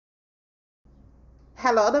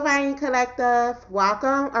Hello, Divine Collective.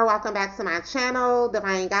 Welcome back to my channel,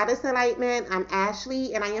 Divine Goddess Enlightenment. I'm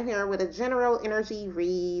Ashley, and I am here with a general energy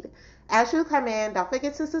read. As you come in, don't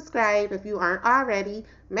forget to subscribe if you aren't already.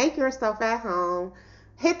 Make yourself at home.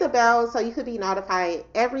 Hit the bell so you can be notified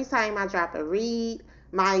every time I drop a read.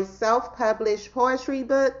 My self-published poetry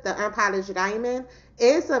book, The Unpolished Diamond,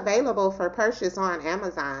 is available for purchase on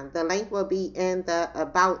Amazon. The link will be in the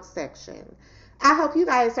About section. I hope you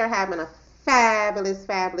guys are having a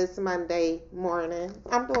fabulous Monday morning.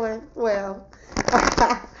 I'm doing well.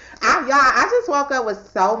 I just woke up with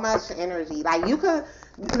so much energy. I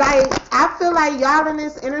feel like y'all in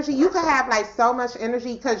this energy, you could have like so much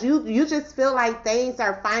energy because you just feel like things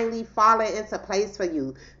are finally falling into place for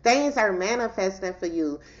you. Things are manifesting for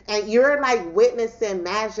you, and you're like witnessing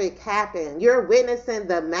magic happen. You're witnessing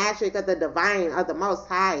the magic of the divine, of the Most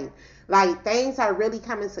High. Like things are really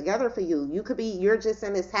coming together for you. You're just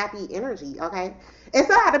in this happy energy, okay? It's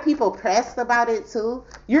a lot of people pressed about it too.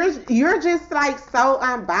 You're just like so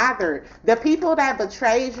unbothered. The people that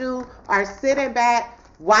betrayed you are sitting back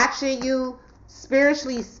watching you,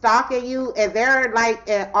 spiritually stalking you, and they're like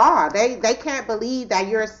in awe. They can't believe that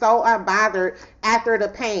you're so unbothered after the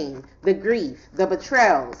pain, the grief, the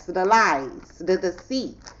betrayals, the lies, the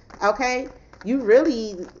deceit. Okay? You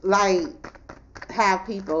really like have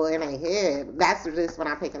people in a head. That's just what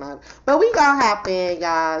I'm picking up. But we gonna hop in,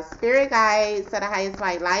 y'all. Spirit guides to the highest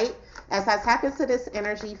white light. As I tap into this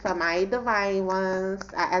energy for my divine ones,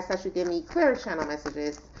 I ask that you give me clear channel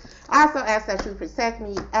messages. I also ask that you protect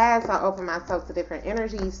me as I open myself to different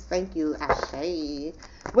energies. Thank you, Ashe.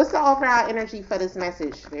 What's the overall energy for this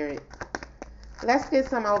message, Spirit? Let's get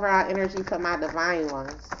some overall energy for my divine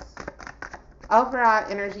ones. Overall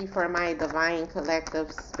energy for my divine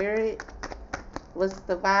collective, Spirit. What's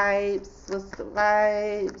the vibes? What's the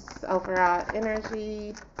vibes? Overall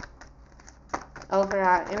energy.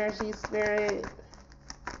 Overall energy, Spirit.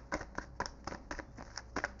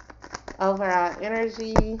 Overall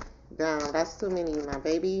energy. Damn, that's too many, my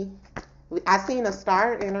baby. I seen a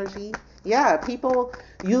star energy. Yeah, people,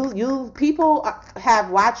 people have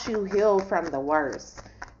watched you heal from the worst.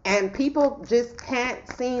 And people just can't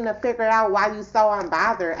seem to figure out why you so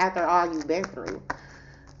unbothered after all you've been through.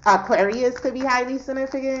 Aquarius could be highly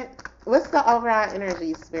significant. What's the overall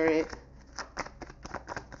energy, Spirit?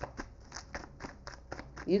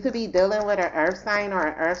 You could be dealing with an earth sign, or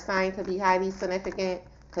an earth sign could be highly significant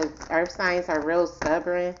because earth signs are real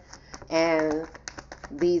stubborn, and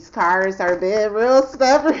these cars are being real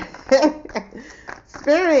stubborn.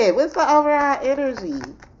 Spirit, what's the overall energy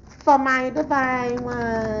for my divine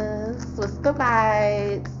ones? What's the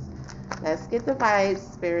vibes? Let's get the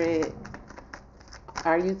vibes, Spirit.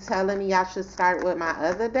 Are you telling me I should start with my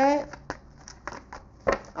other deck?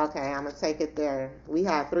 Okay, I'm going to take it there. We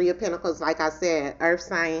have Three of Pentacles, like I said, Earth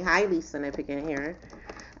sign, highly significant here.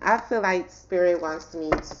 I feel like Spirit wants me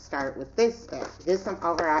to start with this deck. Get some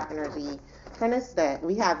overall energy from this deck.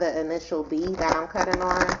 We have the initial B that I'm cutting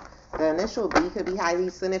on. The initial B could be highly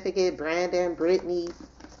significant. Brandon, Brittany,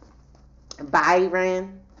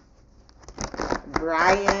 Byron,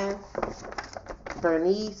 Brian,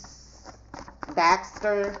 Bernice,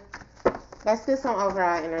 Baxter. Let's get some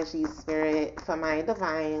overall energy, Spirit, for my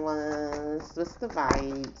divine ones. What's the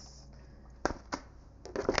vibes?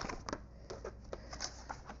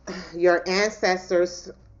 Your ancestors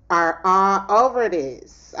are all over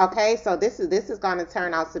this. Okay, so this is going to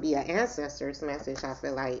turn out to be an ancestors message. I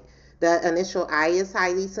feel like the initial I is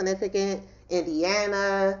highly significant.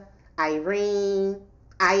 Indiana, Irene,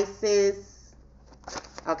 Isis.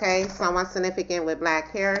 Okay, someone significant with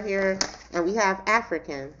black hair here, and we have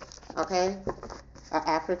African. Okay,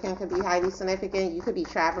 African could be highly significant. You could be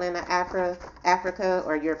traveling to Africa,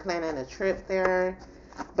 or you're planning a trip there.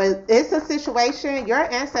 But it's a situation. Your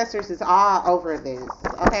ancestors is all over this.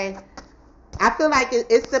 Okay, I feel like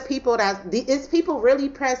it's the people it's people really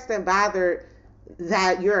pressed and bothered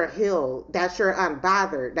that you're healed, that you're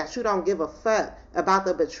unbothered, that you don't give a fuck about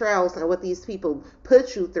the betrayals and what these people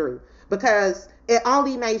put you through, because it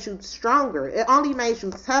only made you stronger. It only made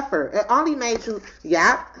you tougher. It only made you,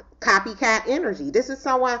 yeah, copycat energy. This is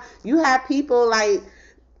someone, you have people like,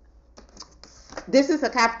 this is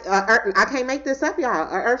I can't make this up, y'all.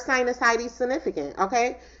 An earth sign is highly significant,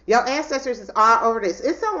 okay? Your ancestors is all over this.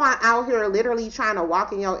 It's someone out here literally trying to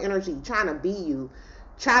walk in your energy, trying to be you,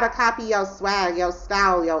 try to copy your swag, your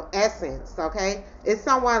style, your essence, okay? It's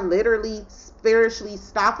someone literally spiritually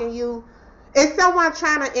stalking you. It's someone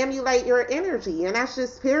trying to emulate your energy, and that's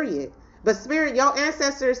just period. But Spirit, your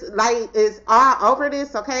ancestors like is all over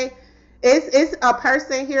this, okay? It's a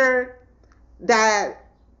person here that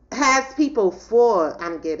has people full,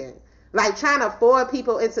 I'm getting, Like trying to fool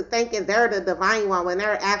people into thinking they're the divine one when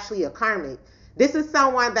they're actually a karmic. This is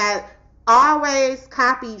someone that always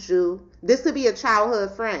copies you. This could be a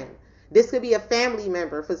childhood friend. This could be a family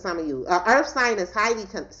member for some of you. Earth sign is highly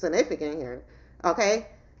significant here. Okay?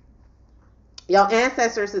 Your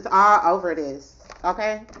ancestors is all over this.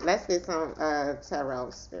 Okay? Let's get some tarot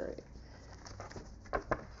spirit.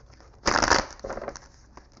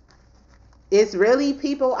 It's really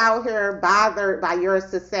people out here bothered by your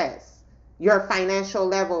success, your financial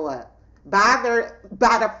level up, bothered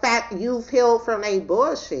by the fact you've healed from a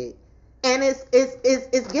bullshit. And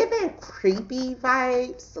it's giving creepy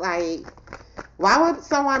vibes. Like, why would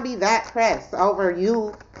someone be that pressed over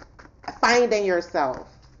you finding yourself,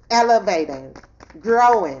 elevating,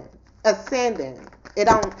 growing, ascending? It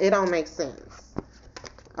don't make sense.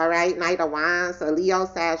 All right, Knight of Wands, a Leo,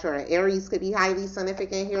 Sag, or an Aries could be highly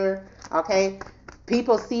significant here. Okay,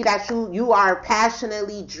 people see that you are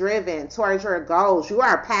passionately driven towards your goals. You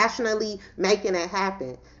are passionately making it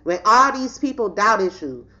happen. When all these people doubted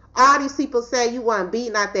you, all these people say you wouldn't be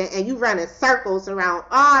nothing, and you running circles around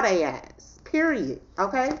all they ass. Period.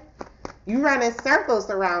 Okay, you running circles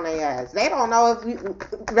around their ass. They don't know if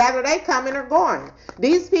whether they coming or going.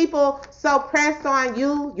 These people so pressed on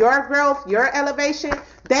you, your growth, your elevation,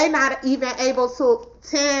 they not even able to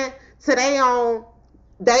tend to their own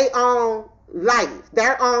life,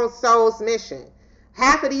 their own soul's mission.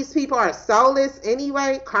 Half of these people are soulless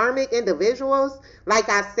anyway, karmic individuals. Like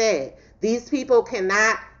I said, these people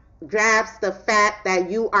cannot grasp the fact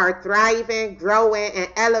that you are thriving, growing, and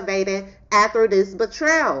elevating after this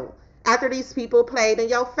betrayal. After these people played in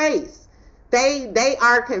your face. They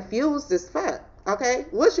are confused as fuck. Okay?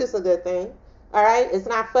 Which is a good thing. Alright? It's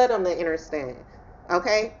not for them to understand.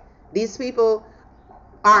 Okay? These people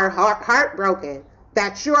are heartbroken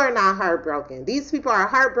that you're not heartbroken. These people are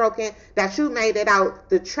heartbroken that you made it out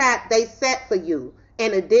the trap they set for you.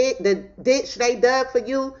 And the ditch they dug for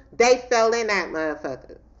you, they fell in that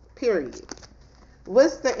motherfucker. Period.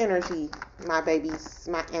 What's the energy, my babies,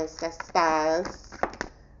 my ancestors?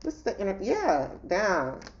 What's the energy? Yeah,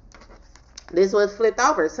 down. This was flipped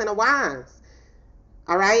over. Ten of Wands.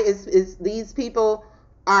 All right? It's these people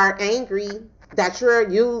are angry that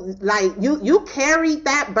you carried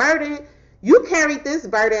that burden. You carried this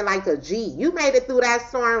burden like a G. You made it through that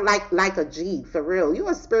storm like a G, for real. You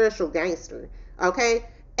a spiritual gangster, okay?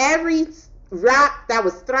 Every rock that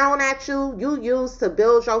was thrown at you, you used to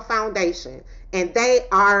build your foundation. And they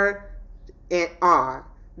are in awe.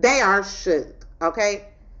 They are shook, okay?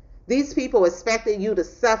 These people expected you to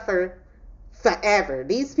suffer forever.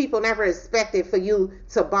 These people never expected for you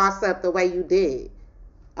to boss up the way you did,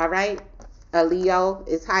 all right? A Leo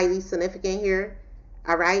is highly significant here.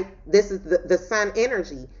 All right. This is the sun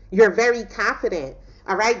energy. You're very confident.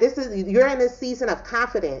 All right. You're in a season of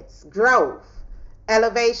confidence, growth,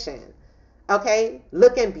 elevation. Okay.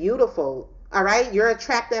 Looking beautiful. All right. You're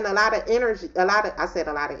attracting a lot of energy. A lot of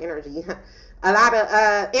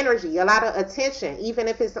energy, a lot of attention, even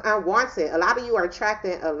if it's unwanted. A lot of you are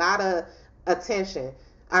attracting a lot of attention.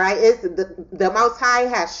 All right. It's the Most High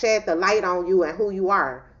has shed the light on you and who you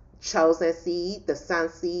are. Chosen seed, the sun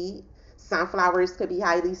seed. Sunflowers could be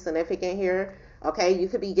highly significant here. Okay, you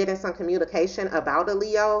could be getting some communication about a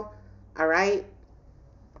Leo. All right.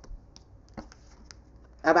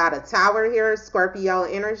 About a tower here, Scorpio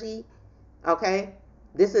energy. Okay.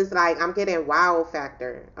 This is like, I'm getting wow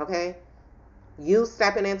factor. Okay. You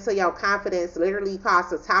stepping into your confidence literally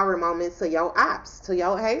caused a tower moment to your ops, to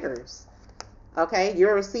your haters. Okay.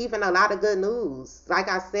 You're receiving a lot of good news. Like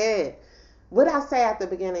I said, what did I say at the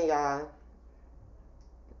beginning, y'all?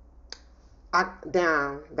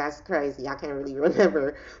 That's crazy. I can't really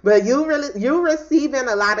remember. But you're receiving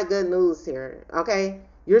a lot of good news here. Okay?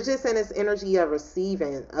 You're just in this energy of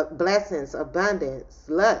receiving blessings, abundance,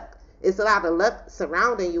 luck. It's a lot of luck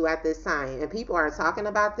surrounding you at this time. And people are talking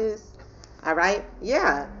about this. All right?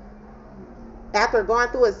 Yeah. After going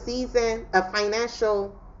through a season of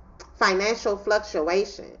financial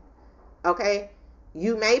fluctuation. Okay?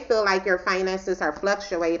 You may feel like your finances are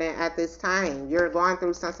fluctuating at this time. You're going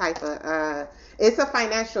through some type of,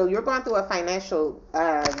 you're going through a financial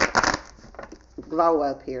glow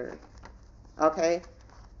up here. Okay?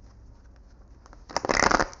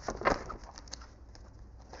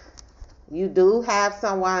 You do have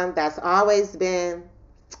someone that's always been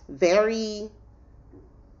very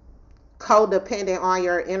codependent on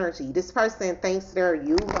your energy. This person thinks they're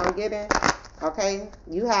you on getting. Okay,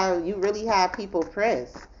 you really have people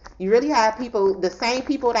pressed. You really have people, the same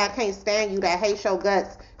people that can't stand you, that hate your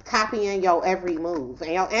guts, copying your every move.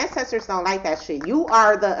 And your ancestors don't like that shit. You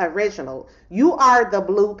are the original. You are the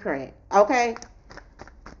blueprint. Okay?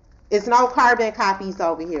 It's no carbon copies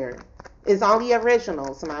over here. It's only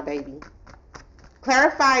originals, my baby.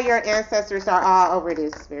 Clarify your ancestors are all over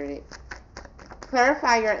this, Spirit.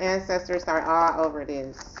 Clarify your ancestors are all over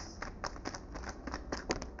this.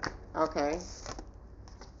 Okay.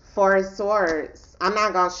 Four of Swords. I'm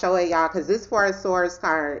not going to show it, y'all, because this Four of Swords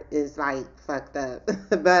card is, like, fucked up.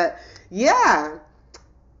 But, yeah.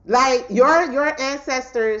 Like, your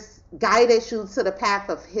ancestors guided you to the path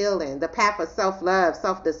of healing, the path of self-love,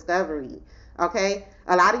 self-discovery. Okay?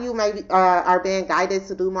 A lot of you maybe are being guided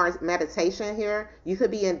to do more meditation here. You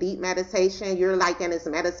could be in deep meditation. You're like in this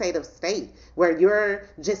meditative state where you're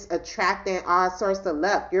just attracting all sorts of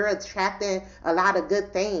luck. You're attracting a lot of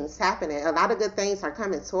good things happening. A lot of good things are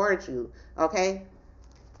coming towards you. Okay?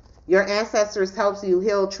 Your ancestors helps you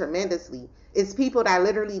heal tremendously. It's people that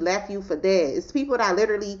literally left you for dead. It's people that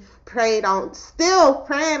literally still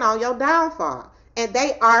praying on your downfall. And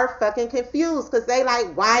they are fucking confused because they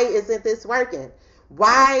like, why isn't this working?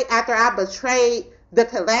 Why, after I betrayed the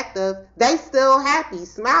collective, they still happy,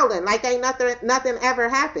 smiling, like ain't nothing ever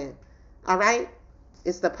happened. All right?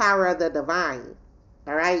 It's the power of the divine.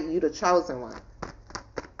 All right? You the chosen one.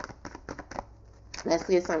 Let's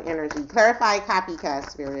get some energy. Clarify copycat,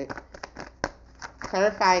 Spirit.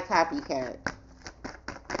 Clarify copycat.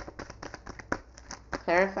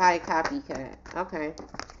 Clarify copycat. Okay.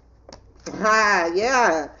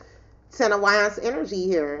 Yeah. Ten of Wands energy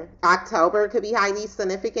here. October could be highly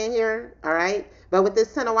significant here. All right. But with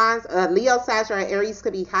this Ten of Wands, Leo, Sagittarius, Aries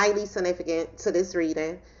could be highly significant to this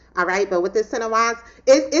reading. All right. But with this Ten of Wands,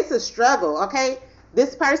 it's a struggle. Okay.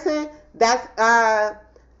 This person that's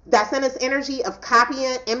in this energy of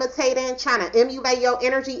copying, imitating, trying to emulate your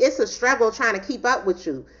energy. It's a struggle trying to keep up with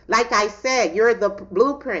you. Like I said, you're the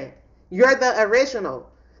blueprint. You're the original.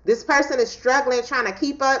 This person is struggling trying to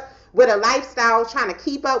keep up with a lifestyle, trying to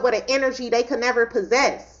keep up with an energy they could never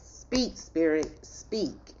possess. Speak, Spirit,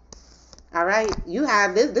 speak. All right? You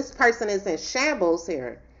have this person is in shambles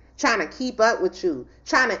here, trying to keep up with you,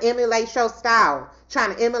 trying to emulate your style,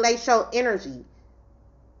 trying to emulate your energy.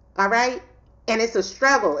 All right? And it's a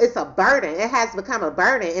struggle. It's a burden. It has become a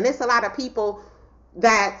burden. And it's a lot of people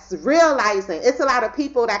that's realizing. It's a lot of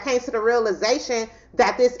people that came to the realization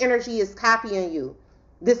that this energy is copying you.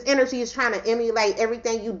 This energy is trying to emulate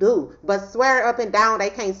everything you do. But swear up and down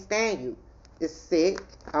they can't stand you. It's sick.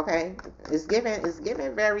 Okay? It's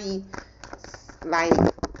given very, like,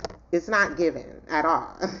 it's not given at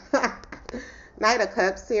all. Knight of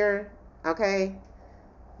Cups here. Okay?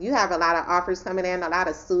 You have a lot of offers coming in, a lot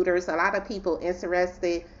of suitors, a lot of people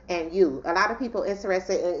interested in you. A lot of people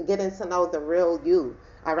interested in getting to know the real you.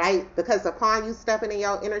 All right? Because upon you stepping in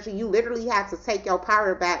your energy, you literally have to take your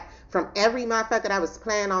power back from every motherfucker that was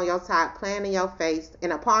playing on your top, playing in your face.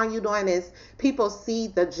 And upon you doing this, people see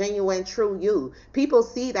the genuine, true you. People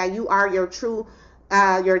see that you are your true,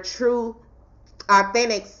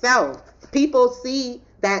 authentic self. People see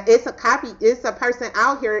that it's a person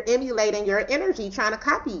out here emulating your energy, trying to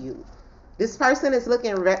copy you. This person is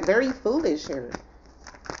looking very foolish here.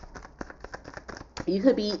 You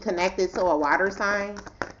could be connected to a water sign.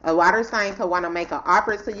 A water sign could want to make an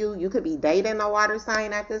offer to you. You could be dating a water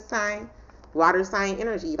sign at this time. Water sign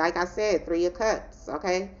energy. Like I said, 3 of Cups,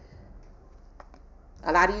 okay?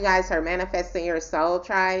 A lot of you guys are manifesting your soul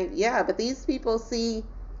tribe. Yeah, but these people see,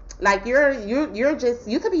 like,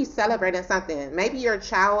 you could be celebrating something. Maybe your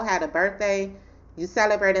child had a birthday. You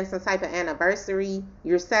celebrating some type of anniversary.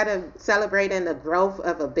 You're celebrating the growth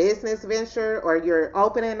of a business venture, or you're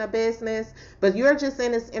opening a business. But you're just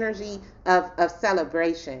in this energy of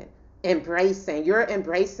celebration, embracing. You're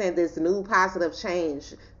embracing this new positive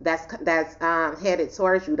change that's headed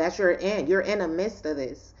towards you. That you're in. You're in the midst of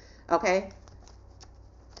this. Okay.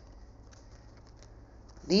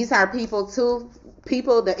 These are people too.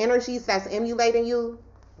 People, the energies that's emulating you.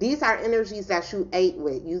 These are energies that you ate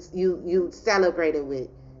with, you celebrated with,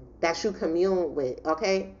 that you communed with,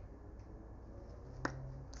 okay?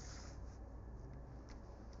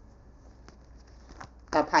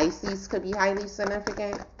 A Pisces could be highly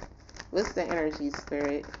significant. What's the energy,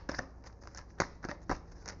 Spirit?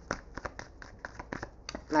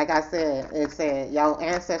 Like I said, it said your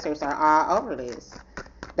ancestors are all over this.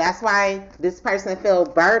 That's why this person feel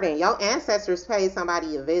burdened. Your ancestors paid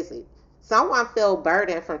somebody a visit. Someone feel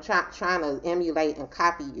burdened from trying to emulate and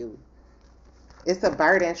copy you. It's a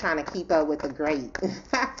burden trying to keep up with the great.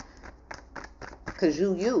 Because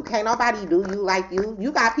you. Can't nobody do you like you.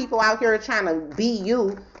 You got people out here trying to be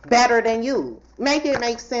you better than you. Make it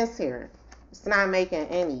make sense here. It's not making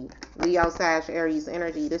any. Leo, Sag, Aries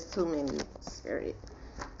energy. There's too many, Spirit.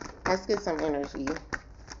 Let's get some energy.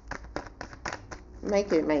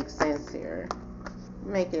 Make it make sense here.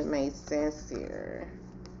 Make it make sense here.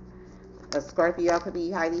 A Scorpio could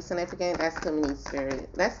be highly significant. That's too many, Spirit.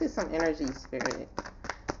 Let's get some energy, Spirit.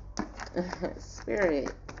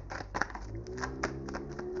 Spirit.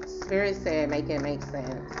 Spirit said make it make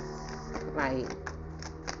sense. Like,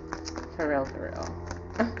 for real, for real.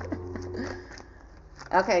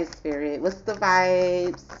 Okay, Spirit. What's the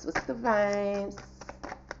vibes? What's the vibes?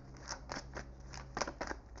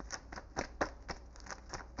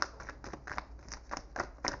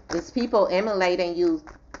 It's people emulating you,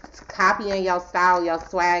 copying your style, your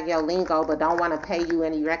swag, your lingo, but don't want to pay you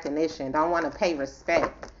any recognition. Don't want to pay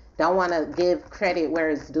respect. Don't want to give credit where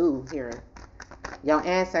it's due here. Your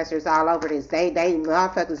ancestors all over this. They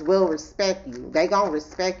motherfuckers will respect you. They gonna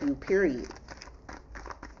respect you, period.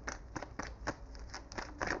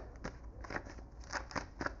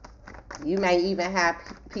 You may even have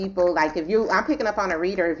people, like if you, I'm picking up on a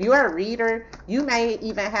reader. If you're a reader, you may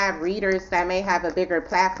even have readers that may have a bigger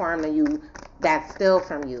platform than you that steal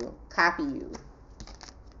from you, copy you.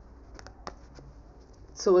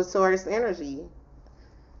 To a source energy.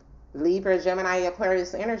 Libra, Gemini,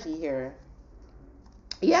 Aquarius energy here.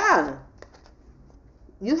 Yeah.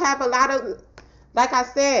 You have a lot of, like I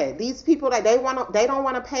said, these people that they don't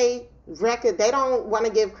want to pay record, they don't want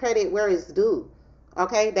to give credit where it's due.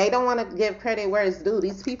 Okay, they don't want to give credit where it's due.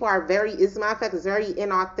 These people are very, it's my fact, it's very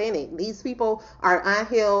inauthentic. These people are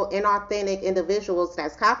unhealed, inauthentic individuals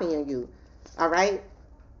that's copying you. All right,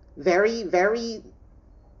 very, very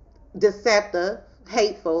deceptive,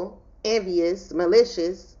 hateful, envious,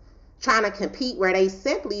 malicious, trying to compete where they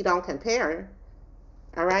simply don't compare.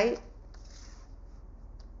 All right.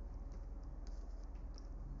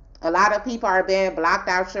 A lot of people are being blocked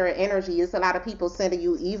out your energy. It's a lot of people sending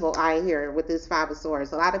you evil eye here with this Five of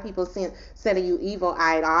Swords. A lot of people sending you evil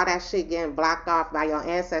eye. All that shit getting blocked off by your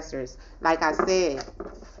ancestors. Like I said,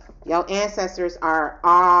 your ancestors are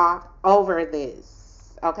all over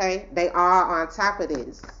this. Okay? They are on top of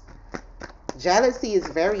this. Jealousy is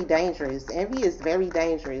very dangerous. Envy is very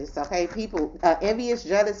dangerous. Okay? People, envious,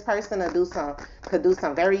 jealous person could do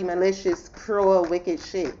some very malicious, cruel, wicked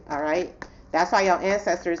shit. All right? That's why your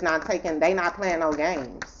ancestors they not playing no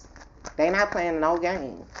games. They not playing no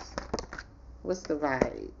games. What's the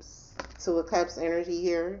vibes? Two of Cups energy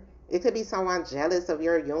here. It could be someone jealous of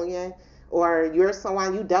your union, or you're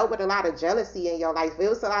someone, you dealt with a lot of jealousy in your life. It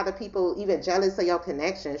was a lot of people even jealous of your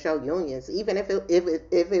connections, your unions, even if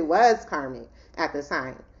it was karmic at the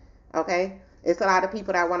time. Okay? It's a lot of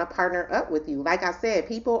people that want to partner up with you. Like I said,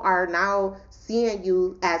 people are now seeing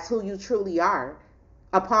you as who you truly are.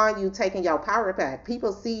 Upon you taking your power back,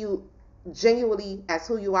 people see you genuinely as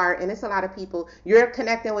who you are, and it's a lot of people, you're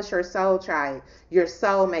connecting with your soul tribe, your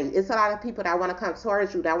soulmate. It's a lot of people that want to come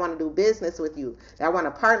towards you, that want to do business with you, that want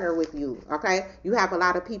to partner with you. Okay, you have a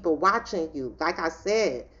lot of people watching you, like I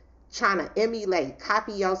said, trying to emulate,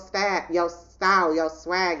 copy your style, your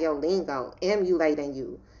swag, your lingo, emulating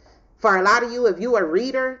you. For a lot of you, if you a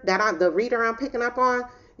reader, the reader I'm picking up on,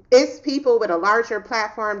 it's people with a larger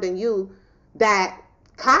platform than you that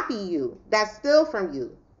copy you, that steal from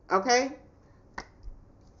you. Okay,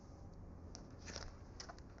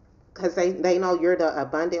 because they know you're the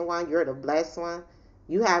abundant one, you're the blessed one.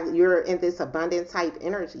 You're in this abundant type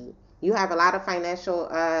energy. You have a lot of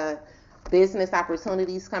financial business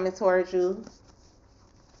opportunities coming towards you.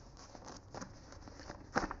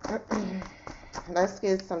 Let's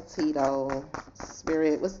get some Tito.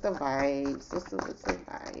 Spirit, what's the vibes? What's the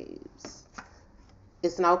vibes?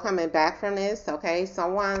 It's no coming back from this, okay?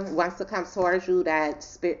 Someone wants to come towards you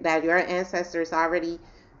that your ancestors already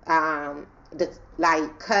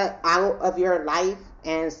like cut out of your life,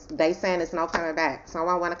 and they saying it's no coming back.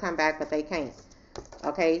 Someone want to come back, but they can't.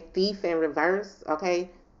 Okay, thief in reverse. Okay,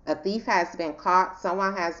 a thief has been caught.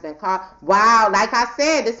 Someone has been caught. Wow, like I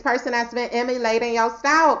said, this person has been emulating your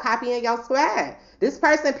style, copying your swag. This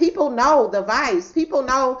person, people know the vibes. People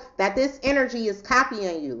know that this energy is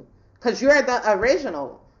copying you. Because you're the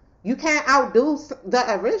original. You can't outdo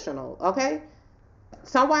the original, okay?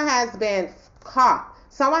 Someone has been caught.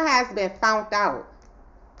 Someone has been found out.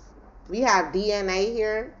 We have DNA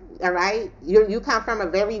here, all right? You come from a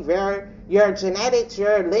very rare, your genetics,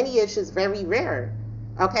 your lineage is very rare,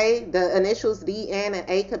 okay? The initials D, N, and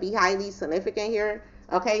A could be highly significant here,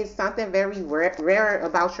 okay? Something very rare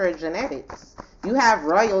about your genetics. You have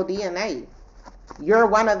royal DNA. You're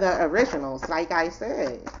one of the originals, like I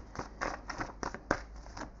said.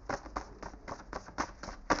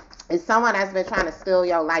 It's someone that's been trying to steal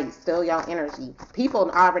your light, steal your energy. People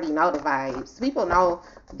already know the vibes. People know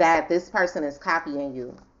that this person is copying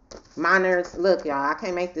you. Minors, look, y'all, I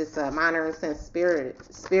can't make this minor and sense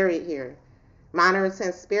spirit here. Minor and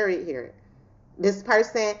sense spirit here. This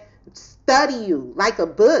person study you like a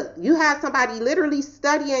book. You have somebody literally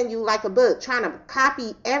studying you like a book, trying to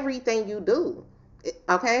copy everything you do.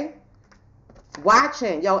 Okay?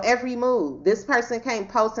 Watching your every move. This person can't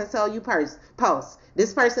post until you post.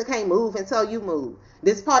 This person can't move until you move.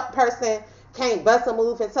 This person can't bust a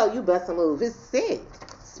move until you bust a move. It's sick.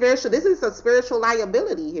 Spiritual. This is a spiritual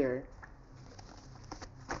liability here.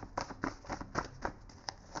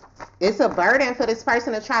 It's a burden for this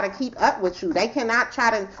person to try to keep up with you. They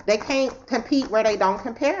can't compete where they don't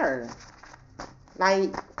compare.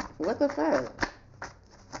 Like, what the fuck?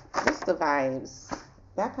 What's the vibes?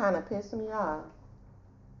 That kind of pissed me off.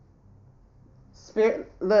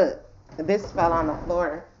 Spirit, look, this fell on the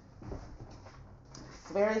floor.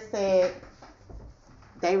 Spirit said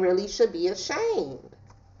they really should be ashamed.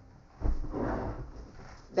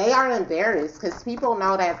 They are embarrassed because people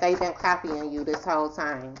know that they've been copying you this whole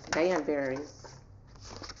time. They embarrassed.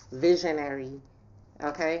 Visionary.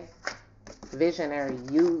 Okay? Visionary.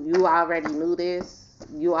 You already knew this.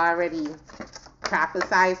 You already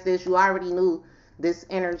prophesied this. You already knew this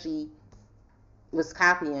energy was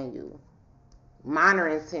copying you.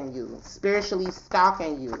 Monitoring you. Spiritually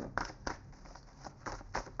stalking you.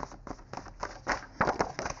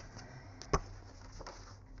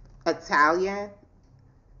 Italian.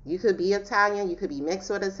 You could be Italian. You could be mixed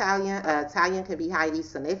with Italian. Italian could be highly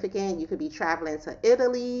significant. You could be traveling to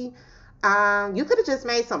Italy. You could have just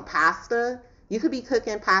made some pasta. You could be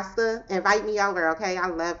cooking pasta. Invite me over, okay? I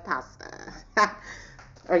love pasta.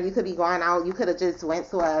 Or you could be going out. You could have just went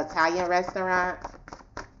to an Italian restaurant.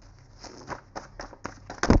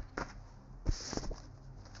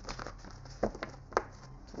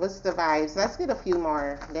 What's the vibes? Let's get a few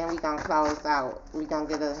more. Then we gonna close out.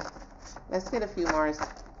 Let's get a few more.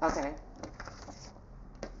 Okay.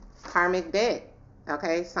 Karmic debt.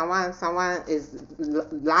 Okay. Someone is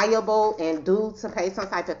liable and due to pay some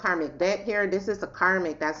type of karmic debt here. This is a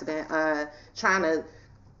karmic that's been trying to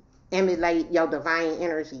emulate your divine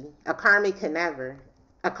energy. A karmic can never.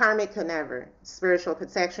 Spiritual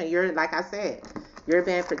protection. You're, like I said, you're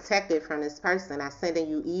being protected from this person that's sending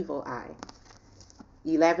you evil eye.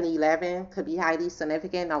 11/11 could be highly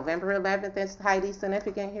significant. November 11th is highly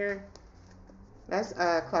significant here. Let's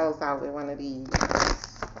close out with one of these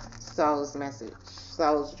Soul's message,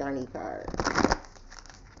 Soul's journey card.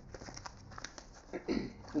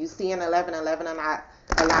 You see in 11/11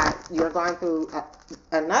 a lot. You're going through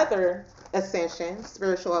another ascension,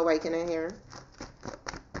 spiritual awakening here.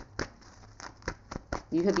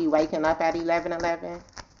 You could be waking up at 11/11.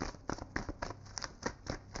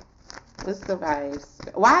 What's the vibes?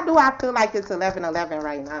 Why do I feel like it's 11/11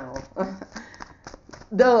 right now?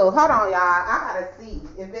 Dude, hold on, y'all. I gotta see.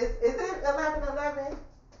 Is it 11/11?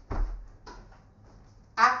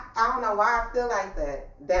 I don't know why I feel like that.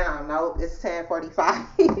 Damn, nope, it's 10:45.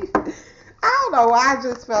 I don't know why I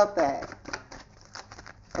just felt that.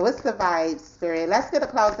 What's the vibes, Spirit? Let's get a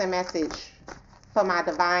closing message for my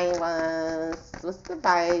divine ones. What's the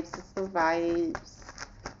vibes? What's the vibes?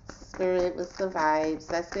 Spirit, what's the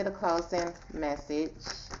vibes? Let's get a closing message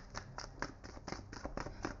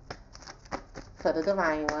for the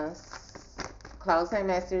divine ones. Closing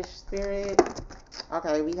message, Spirit.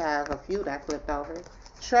 Okay, we have a few that flipped over.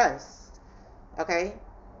 Trust. Okay?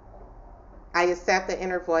 I accept the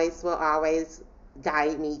inner voice will always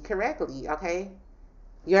guide me correctly. Okay?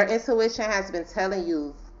 Your intuition has been telling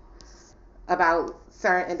you about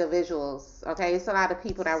certain individuals. Okay? It's a lot of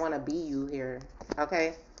people that want to be you here.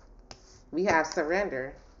 Okay? We have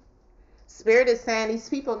surrender. Spirit is saying these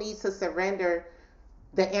people need to surrender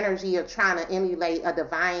the energy of trying to emulate a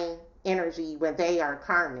divine energy when they are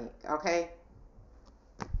karmic, okay?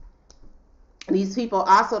 These people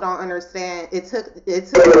also don't understand it took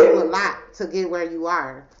you a lot to get where you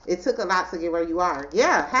are. It took a lot to get where you are.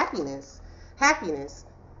 Yeah, happiness.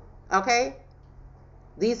 Okay?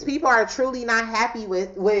 These people are truly not happy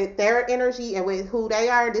with their energy and with who they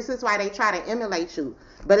are. This is why they try to emulate you.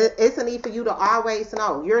 But it's a need for you to always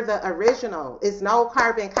know you're the original. It's no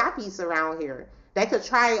carbon copies around here. They could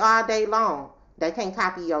try all day long. They can't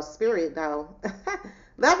copy your spirit, though.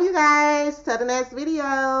 Love you guys. Till the next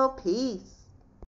video. Peace.